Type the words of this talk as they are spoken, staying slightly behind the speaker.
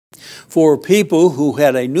For people who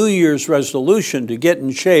had a New Year's resolution to get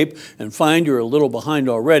in shape and find you're a little behind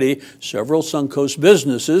already, several Suncoast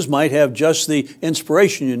businesses might have just the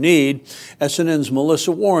inspiration you need. SNN's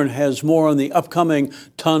Melissa Warren has more on the upcoming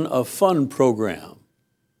Ton of Fun program.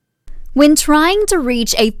 When trying to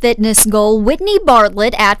reach a fitness goal, Whitney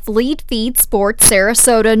Bartlett at Fleet Feet Sports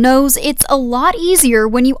Sarasota knows it's a lot easier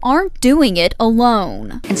when you aren't doing it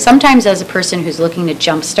alone. And sometimes as a person who's looking to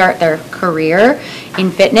jumpstart their career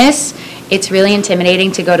in fitness, it's really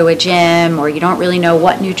intimidating to go to a gym, or you don't really know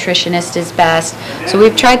what nutritionist is best. So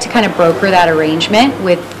we've tried to kind of broker that arrangement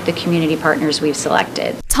with the community partners we've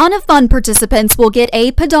selected. Ton of Fun participants will get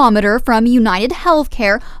a pedometer from United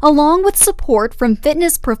Healthcare, along with support from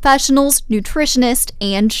fitness professionals, nutritionists,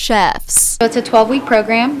 and chefs. So it's a 12-week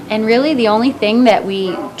program, and really the only thing that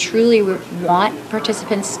we truly want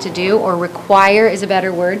participants to do, or require is a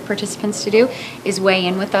better word, participants to do, is weigh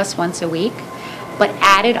in with us once a week. But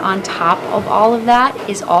added on top of all of that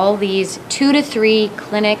is all these 2 to 3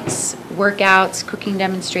 clinics, workouts, cooking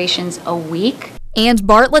demonstrations a week. And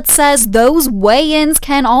Bartlett says those weigh-ins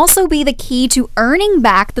can also be the key to earning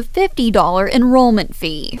back the $50 enrollment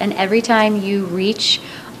fee. And every time you reach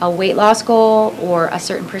a weight loss goal or a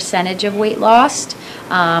certain percentage of weight lost,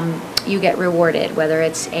 you get rewarded, whether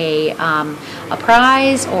it's a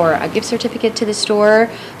prize or a gift certificate to the store.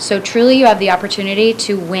 So truly you have the opportunity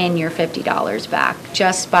to win your $50 back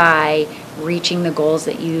just by reaching the goals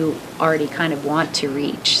that you already kind of want to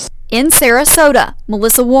reach. In Sarasota,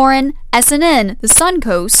 Melissa Warren, SNN, the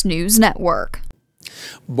Suncoast News Network.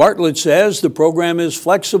 Bartlett says the program is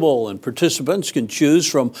flexible and participants can choose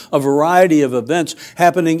from a variety of events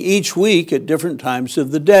happening each week at different times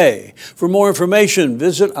of the day. For more information,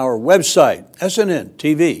 visit our website,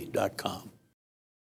 sntv.com.